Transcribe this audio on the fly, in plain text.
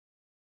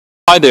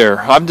Hi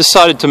there, I've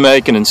decided to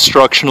make an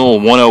instructional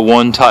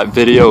 101 type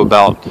video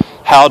about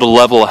how to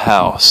level a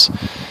house.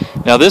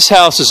 Now this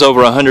house is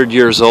over 100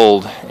 years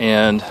old,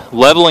 and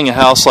leveling a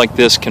house like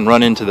this can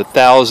run into the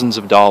thousands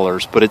of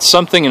dollars, but it's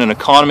something in an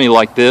economy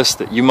like this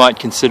that you might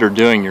consider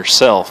doing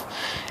yourself.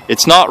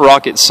 It's not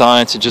rocket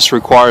science, it just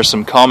requires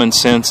some common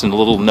sense and a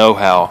little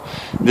know-how.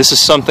 This is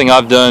something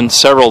I've done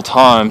several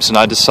times, and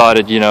I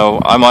decided,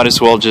 I might as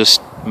well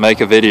just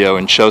make a video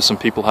and show some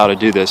people how to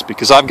do this,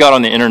 because I've got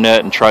on the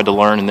internet and tried to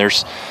learn, and there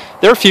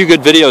are a few good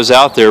videos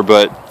out there,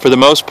 but for the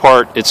most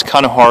part it's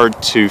kind of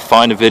hard to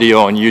find a video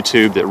on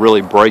YouTube that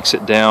really breaks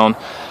it down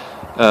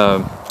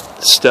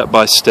step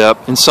by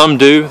step, and some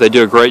do. They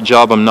do a great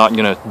job. I'm not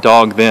going to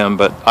dog them,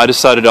 but I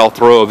decided I'll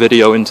throw a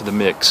video into the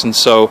mix. And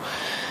so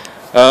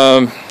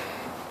I'm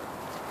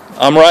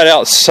right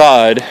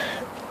outside.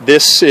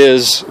 This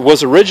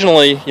was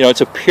originally,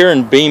 it's a pier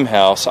and beam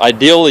house.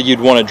 Ideally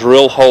you'd want to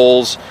drill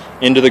holes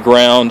into the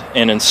ground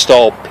and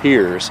install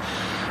piers.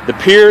 The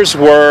piers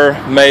were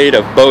made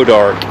of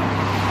bodark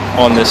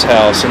on this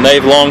house, and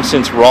they've long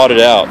since rotted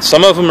out.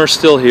 Some of them are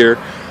still here,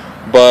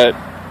 but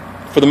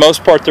for the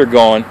most part they're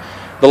gone.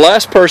 The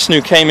last person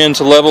who came in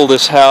to level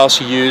this house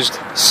used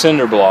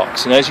cinder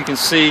blocks, and as you can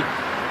see,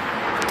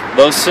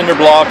 those cinder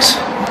blocks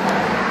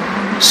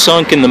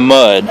sunk in the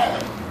mud.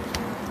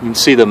 You can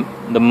see the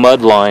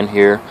mud line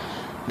here.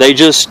 They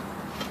just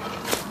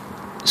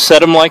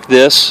set them like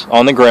this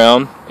on the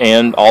ground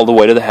and all the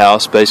way to the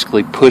house,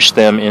 basically push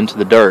them into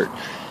the dirt.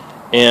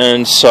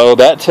 And so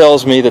that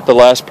tells me that the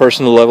last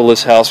person to level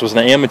this house was an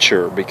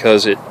amateur,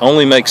 because it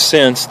only makes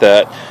sense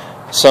that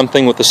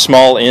something with a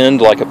small end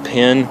like a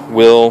pin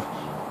will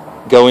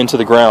go into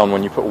the ground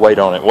when you put weight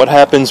on it. What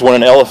happens when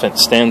an elephant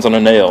stands on a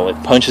nail?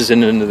 It punches it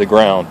into the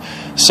ground.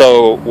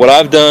 So what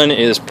I've done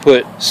is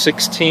put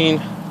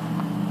 16-inch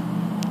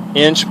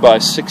by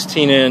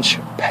 16-inch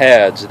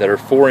pads that are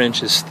 4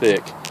 inches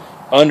thick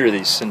under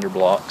these cinder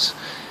blocks,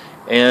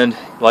 and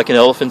like an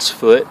elephant's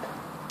foot,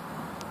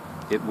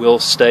 it will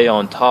stay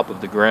on top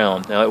of the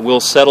ground. Now it will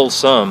settle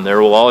some.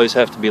 There will always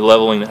have to be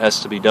leveling that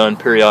has to be done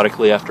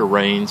periodically after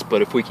rains,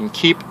 but if we can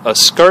keep a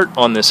skirt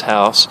on this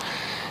house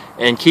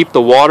and keep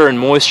the water and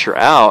moisture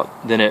out,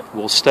 then it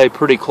will stay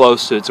pretty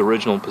close to its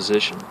original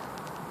position.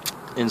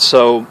 And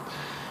so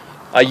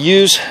I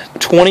use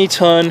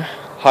 20-ton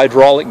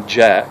hydraulic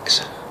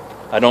jacks.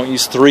 I don't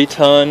use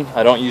 3-ton,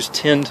 I don't use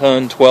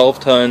 10-ton,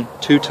 12-ton,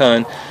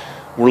 2-ton.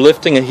 We're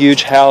lifting a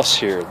huge house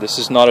here. This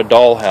is not a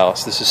doll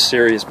house. This is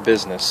serious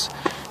business.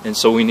 And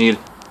so we need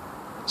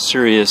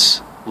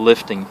serious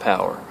lifting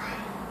power.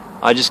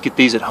 I just get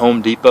these at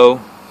Home Depot.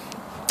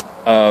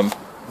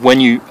 When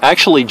you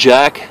actually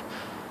jack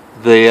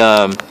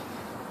the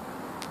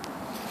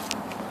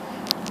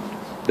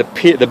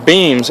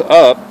beams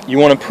up, you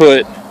want to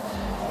put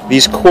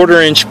these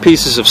 1/4-inch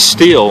pieces of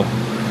steel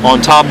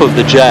on top of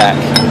the jack,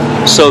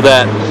 so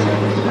that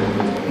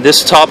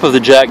this top of the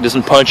jack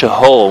doesn't punch a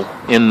hole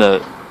in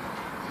the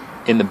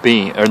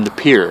beam or in the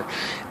pier.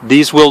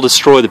 These will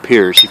destroy the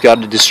piers. You've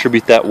got to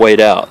distribute that weight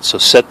out. So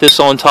set this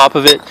on top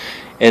of it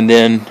and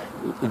then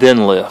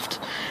lift.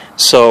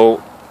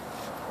 So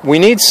we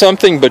need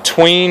something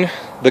between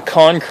the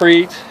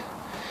concrete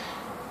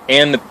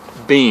and the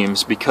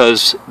beams,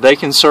 because they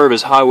can serve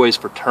as highways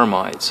for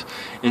termites.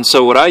 And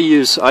so what I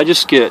use, I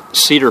just get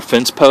cedar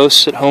fence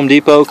posts at Home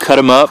Depot, cut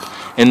them up,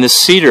 and the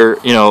cedar,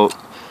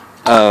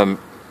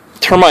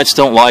 termites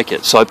don't like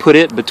it, so I put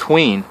it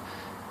between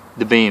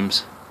the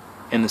beams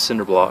and the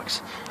cinder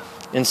blocks.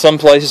 In some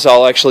places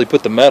I'll actually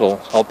put the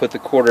metal, I'll put the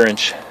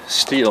 1/4-inch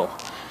steel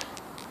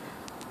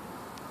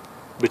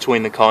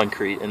between the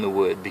concrete and the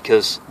wood,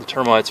 because the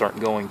termites aren't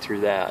going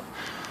through that.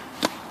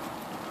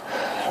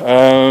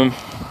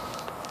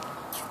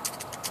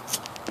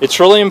 It's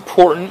really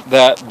important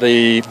that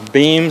the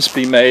beams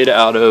be made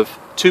out of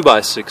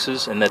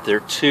 2x6s, and that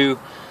they're two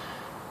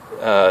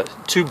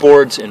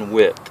boards in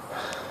width.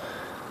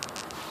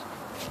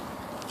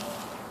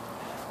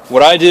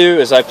 What I do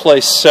is I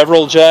place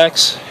several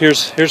jacks.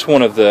 Here's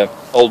one of the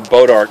old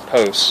bodark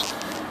posts,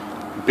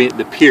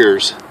 the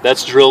piers.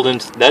 That's drilled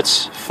into,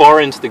 that's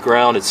far into the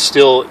ground. It's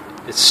still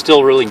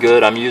really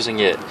good. I'm using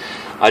it.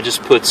 I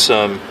just put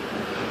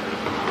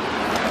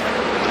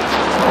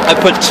I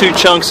put 2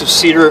 chunks of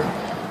cedar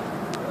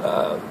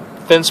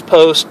fence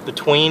post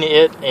between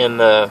it and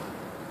the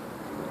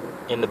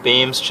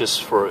beams,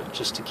 just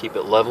to keep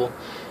it level.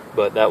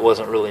 But that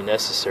wasn't really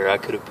necessary. I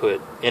could have put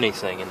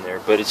anything in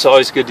there, but it's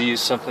always good to use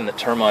something that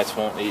termites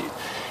won't eat.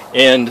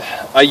 And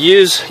I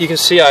use, you can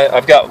see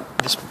I've got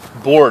this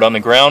board on the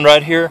ground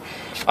right here.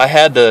 I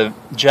had the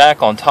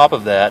jack on top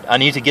of that. I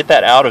need to get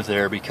that out of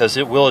there because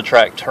it will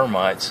attract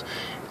termites.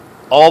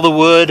 All the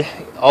wood,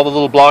 all the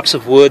little blocks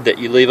of wood that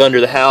you leave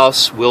under the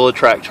house will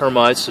attract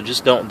termites, so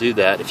just don't do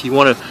that. If you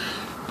want to,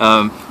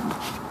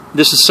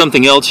 this is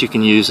something else you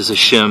can use as a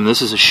shim.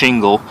 This is a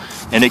shingle,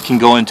 and it can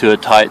go into a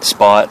tight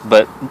spot,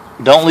 but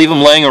don't leave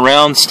them laying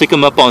around. Stick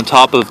them up on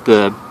top of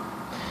the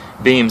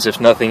beams if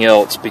nothing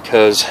else,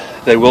 because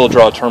they will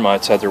draw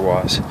termites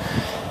otherwise.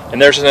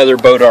 And there's another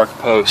boat arc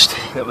post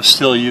that was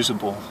still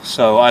usable.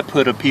 So I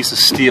put a piece of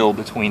steel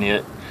between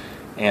it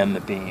and the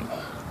beam.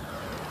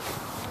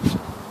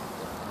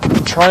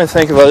 I'm trying to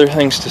think of other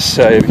things to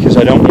say because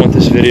I don't want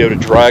this video to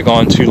drag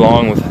on too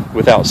long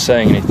without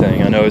saying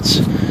anything. I know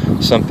it's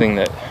something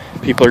that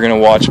people are going to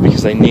watch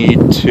because they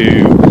need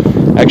to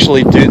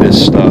actually do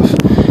this stuff.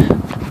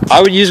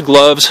 I would use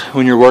gloves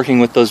when you're working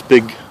with those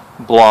big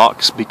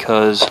blocks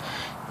because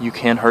you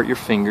can hurt your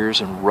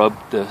fingers and rub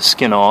the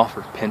skin off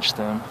or pinch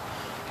them.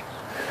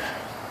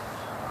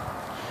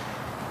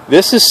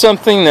 This is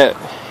something that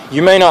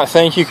you may not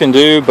think you can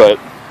do, but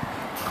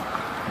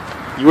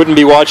you wouldn't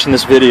be watching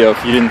this video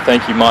if you didn't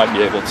think you might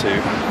be able to.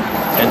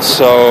 And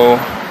so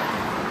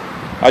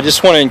I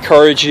just want to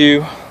encourage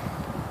you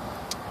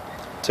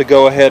to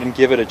go ahead and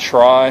give it a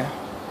try.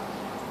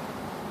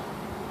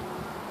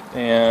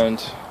 And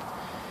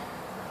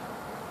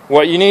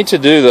what you need to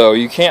do, though,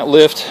 you can't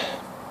lift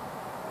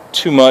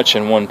too much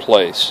in one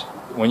place.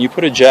 When you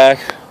put a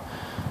jack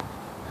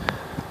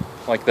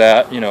like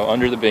that, you know,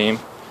 under the beam,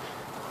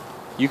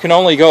 you can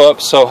only go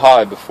up so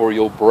high before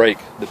you'll break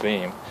the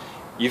beam.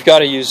 You've got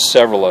to use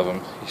several of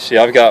them. You see,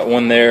 I've got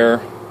one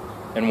there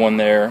and one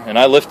there, and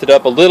I lifted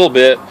up a little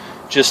bit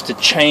just to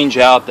change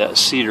out that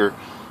cedar,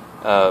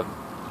 that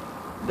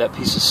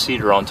piece of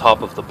cedar on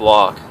top of the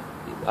block.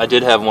 I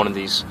did have one of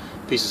these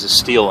pieces of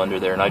steel under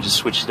there, and I just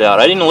switched it out.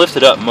 I didn't lift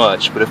it up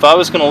much, but if I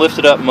was going to lift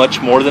it up much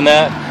more than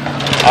that,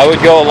 I would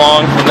go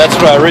along, and that's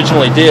what I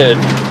originally did.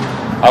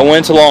 I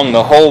went along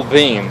the whole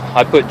beam.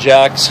 I put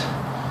jacks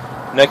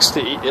next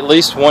to at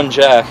least one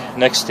jack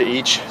next to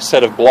each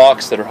set of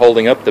blocks that are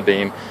holding up the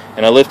beam,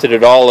 and I lifted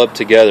it all up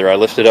together. I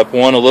lifted up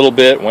one a little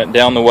bit, went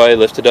down the way,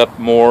 lifted up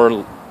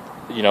more,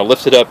 you know,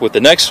 lifted up with the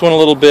next one a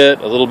little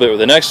bit with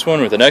the next one,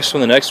 with the next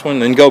one, the next one,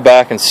 then go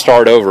back and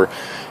start over.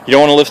 You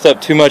don't want to lift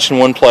up too much in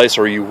one place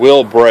or you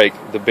will break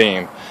the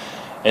beam.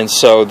 And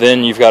so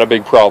then you've got a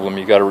big problem.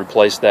 You've got to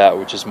replace that,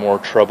 which is more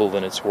trouble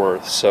than it's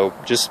worth. So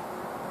just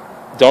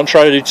don't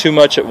try to do too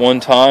much at one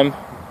time,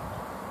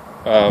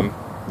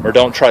 or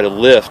don't try to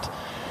lift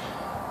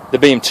the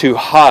beam too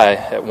high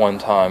at one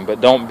time, but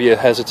don't be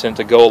hesitant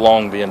to go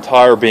along the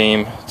entire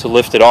beam to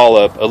lift it all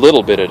up a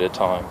little bit at a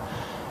time.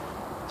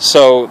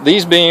 So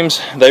these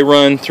beams, they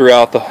run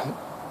throughout the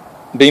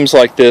beams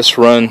like this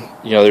run,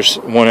 you know, there's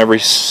one every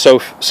so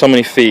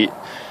many feet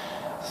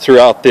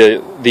throughout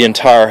the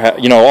entire,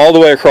 you know, all the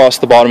way across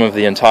the bottom of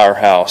the entire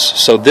house.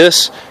 So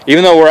this,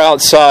 even though we're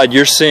outside,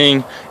 you're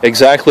seeing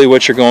exactly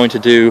what you're going to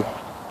do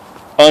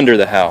under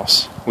the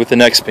house with the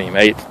next beam,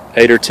 8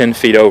 or 10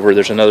 feet over.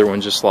 There's another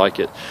one just like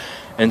it.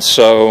 And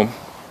so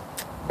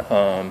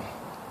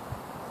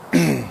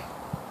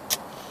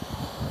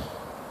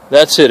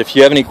that's it. If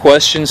you have any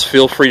questions,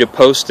 feel free to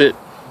post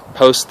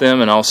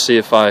them, and I'll see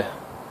if I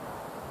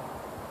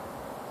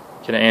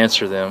can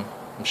answer them.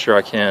 I'm sure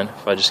I can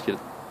if I just get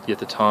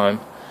the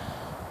time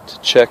to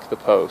check the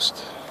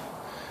post.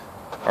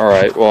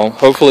 Alright, well,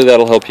 hopefully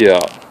that'll help you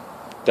out.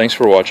 Thanks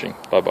for watching.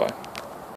 Bye-bye.